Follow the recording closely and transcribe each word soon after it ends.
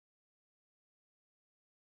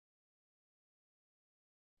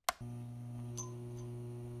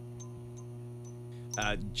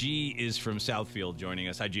G is from Southfield joining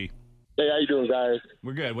us. Hi, G. Hey, how you doing, guys?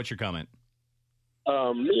 We're good. What's your comment?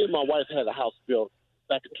 Me and my wife had a house built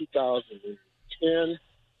back in 2010.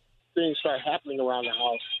 Things started happening around the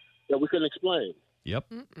house that we couldn't explain. Yep.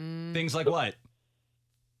 Things like what?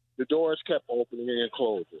 The doors kept opening and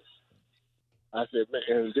closing. I said, man,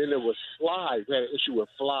 and then there was flies. We had an issue with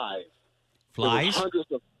flies. Flies? Hundreds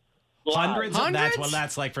of flies. Hundreds? That's what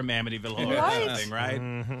that's like from Amityville Horror or something, right?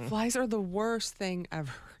 Mm-hmm. Flies are the worst thing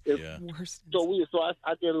ever. Worst. So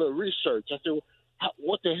I did a little research. I said,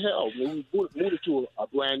 what the hell? We moved to a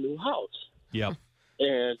brand new house. Yep.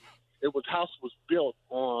 And house was built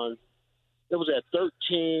on, it was at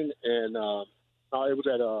 13 and, it was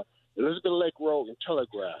at Elizabeth Lake Road and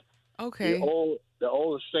Telegraph. Okay. The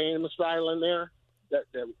old insane asylum there that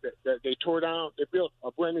they tore down. They built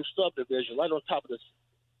a brand new subdivision right on top of this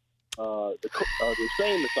the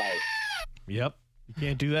insane asylum. Yep. You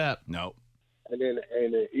can't do that. No. And then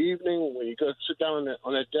in the evening when you go sit down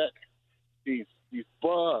on that deck, these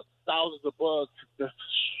bugs, thousands of bugs, just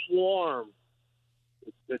swarm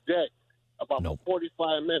the deck about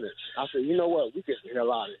 45 minutes. I said, you know what? We get the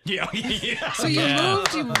hell out of here. Yeah. So you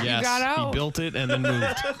moved? You got out? He built it and then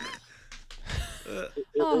moved.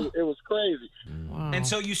 It was crazy. Wow. And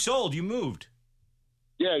so you sold. You moved.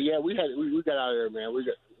 Yeah. We got out of there, man. It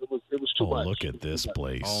was too much. Look at this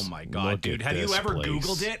place. Oh my God, Look dude! at Have you this ever place.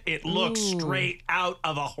 Googled it? It looks straight out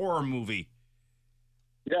of a horror movie.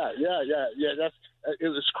 Yeah. It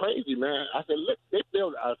was crazy, man. I said, look, they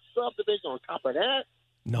built a subdivision on top of that.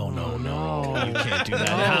 No. You can't do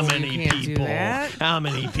that. How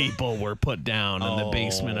many people were put down in the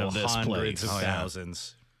basement of this hundreds place? of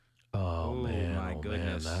thousands. Oh, man. My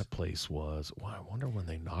goodness. Man, that place was. Wow, I wonder when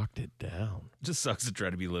they knocked it down. It just sucks to try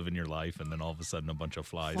to be living your life and then all of a sudden a bunch of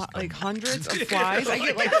flies come. Like hundreds of flies? I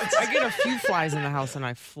get a few flies in the house and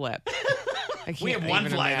I flip. I can't We have one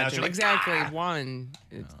even fly in the house. imagine. You're like, Exactly, one.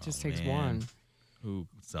 It just takes man. one. Who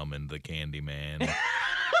summoned the Candyman?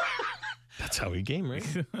 That's how he came, right?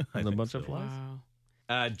 And a bunch of flies.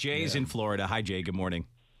 Wow. Jay's in Florida. Hi, Jay. Good morning.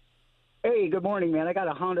 Hey, good morning, man. I got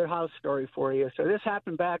a haunted house story for you. So this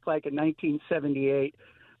happened back like in 1978.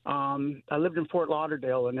 I lived in Fort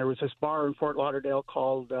Lauderdale, and there was this bar in Fort Lauderdale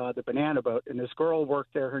called the Banana Boat, and this girl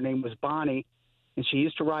worked there. Her name was Bonnie, and she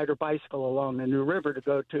used to ride her bicycle along the New River to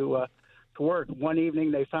go to work. One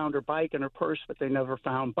evening, they found her bike and her purse, but they never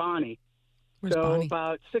found Bonnie. Where's Bonnie?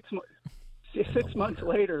 About 6 months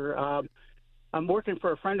later, I'm working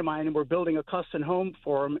for a friend of mine, and we're building a custom home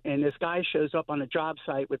for him. And this guy shows up on a job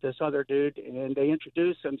site with this other dude, and they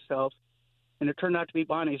introduce themselves. And it turned out to be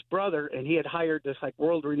Bonnie's brother, and he had hired this like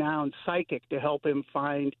world-renowned psychic to help him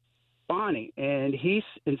find Bonnie. And he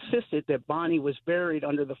insisted that Bonnie was buried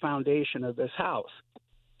under the foundation of this house.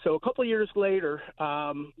 So a couple of years later,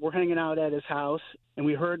 we're hanging out at his house, and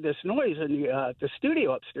we heard this noise in the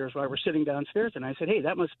studio upstairs while we're sitting downstairs. And I said, hey,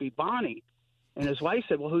 that must be Bonnie. And his wife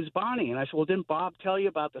said, well, who's Bonnie? And I said, well, didn't Bob tell you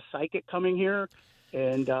about the psychic coming here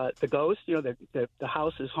and the ghost, the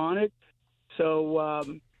house is haunted? So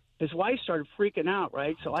his wife started freaking out,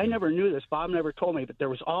 right? So I never knew this. Bob never told me, but there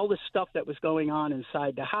was all this stuff that was going on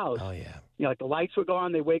inside the house. Oh, yeah. Like the lights would go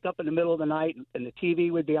on. They wake up in the middle of the night, and the TV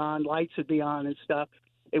would be on, lights would be on and stuff.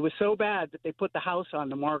 It was so bad that they put the house on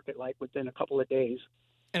the market like within a couple of days.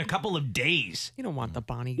 In a couple of days. You don't want the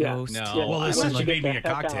Bonnie Yeah. ghost. No. Yeah. Well, Unless listen, you you get made me the a heck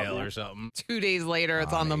out, cocktail man. or something. 2 days later,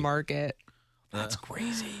 it's on the market. That's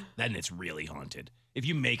crazy. Then it's really haunted. If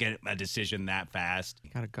you make a decision that fast.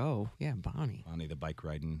 You gotta go. Yeah, Bonnie. Bonnie, the bike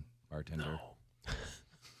riding bartender.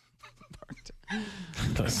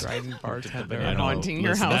 Riding bartender I know. haunting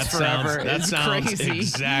your Listen, house forever. That It's sounds crazy.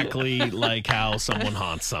 exactly like how someone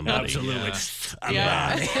haunts somebody. Absolutely.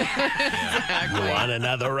 Yeah. You want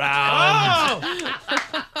another round?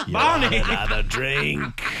 You Bonnie! want another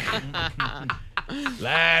drink?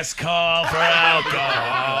 Last call for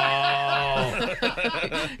alcohol.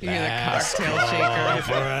 You hear the Last cocktail call shaker.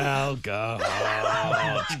 for alcohol.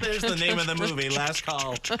 There's the name of the movie, Last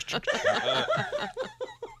Call.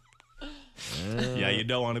 Yeah, you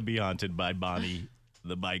don't want to be haunted by Bonnie,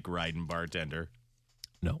 the bike riding bartender.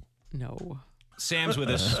 No. No. Sam's with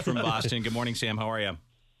us from Boston. Good morning, Sam. How are you?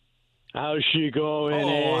 How's she going?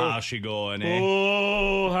 Oh, how's she going, eh?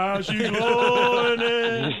 Oh, how's she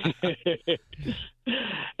going?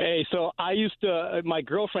 Hey, so my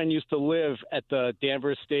girlfriend used to live at the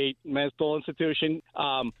Danvers State Mental Institution.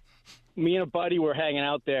 Me and a buddy were hanging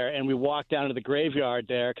out there, and we walked down to the graveyard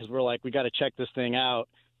there because we're like, we got to check this thing out.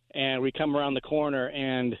 And we come around the corner,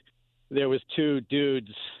 and there was two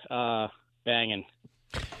dudes banging.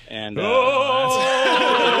 And Is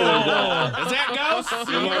that ghosts?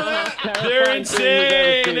 They're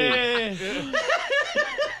insane.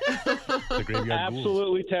 The graveyard ghouls.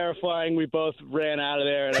 Absolutely terrifying. We both ran out of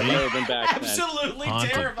there, and I've never been back since. Absolutely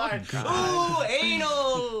Haunted. terrifying. Ooh,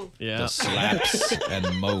 anal. Yeah. The slaps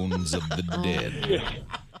and moans of the dead.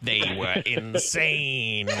 They were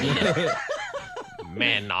insane.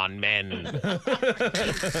 Men on men.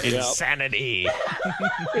 Insanity.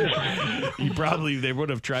 They would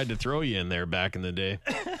have tried to throw you in there back in the day.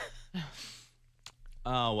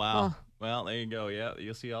 Oh, wow. Well, there you go. Yeah,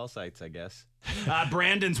 you'll see all sights, I guess.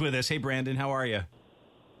 Brandon's with us. Hey, Brandon, how are you?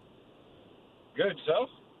 Good, so?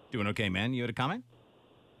 Doing okay, man. You had a comment?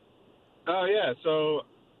 Oh, yeah. So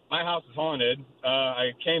my house is haunted.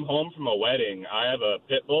 I came home from a wedding. I have a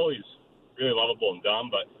pit bull. He's really lovable and dumb,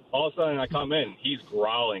 but all of a sudden I come in. He's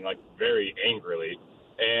growling, like, very angrily.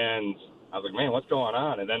 And I was like, man, what's going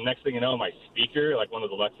on? And then next thing you know, my speaker, like one of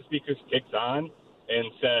the Alexa speakers, kicks on and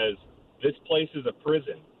says, "This place is a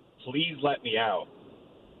prison. Please let me out."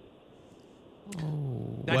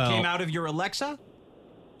 That came out of your Alexa?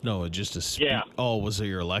 No, just a Yeah. Oh, was it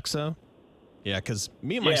your Alexa? Yeah, because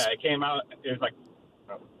me and my... Yeah, it came out. It was like,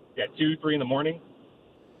 2, 3 in the morning.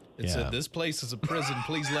 It said, "This place is a prison.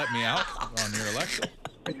 Please let me out," on your Alexa.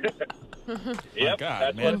 Yep, God,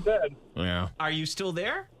 that's man. what it said. Yeah. Are you still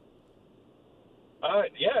there?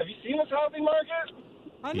 Yeah, have you seen this housing market?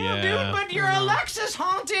 I know, Yeah. dude, but your Alexa's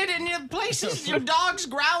haunted and your places, your dog's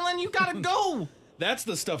growling. You gotta go. That's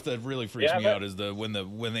the stuff that really freaks Yeah, me but- out is when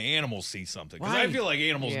the animals see something. Because I Right. feel like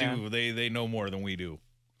animals Yeah. do. They know more than we do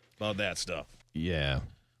about that stuff. Yeah.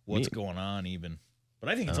 What's going on even. But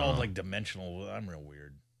I think it's all like dimensional. I'm real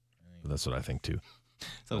weird. That's what I think, too.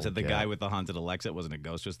 Someone said the Okay. guy with the haunted Alexa wasn't a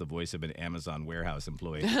ghost, just the voice of an Amazon warehouse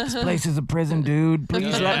employee. This place is a prison, dude.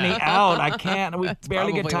 Please let me out. I can't. We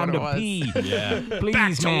barely get probably time what to it pee. Yeah.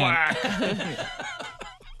 Please, man.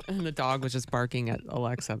 And the dog was just barking at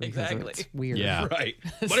Alexa because Exactly. it's weird. Yeah. Right.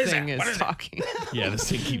 This What is thing that? is What is it? talking. Yeah, this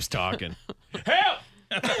thing keeps talking. Help!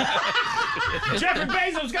 Jeffrey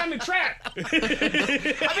Bezos got me trapped. I've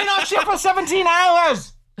been on shift for 17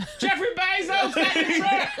 hours. Jeffrey Bezos got me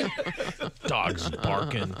trapped. Dog's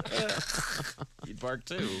barking. He'd bark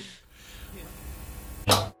too.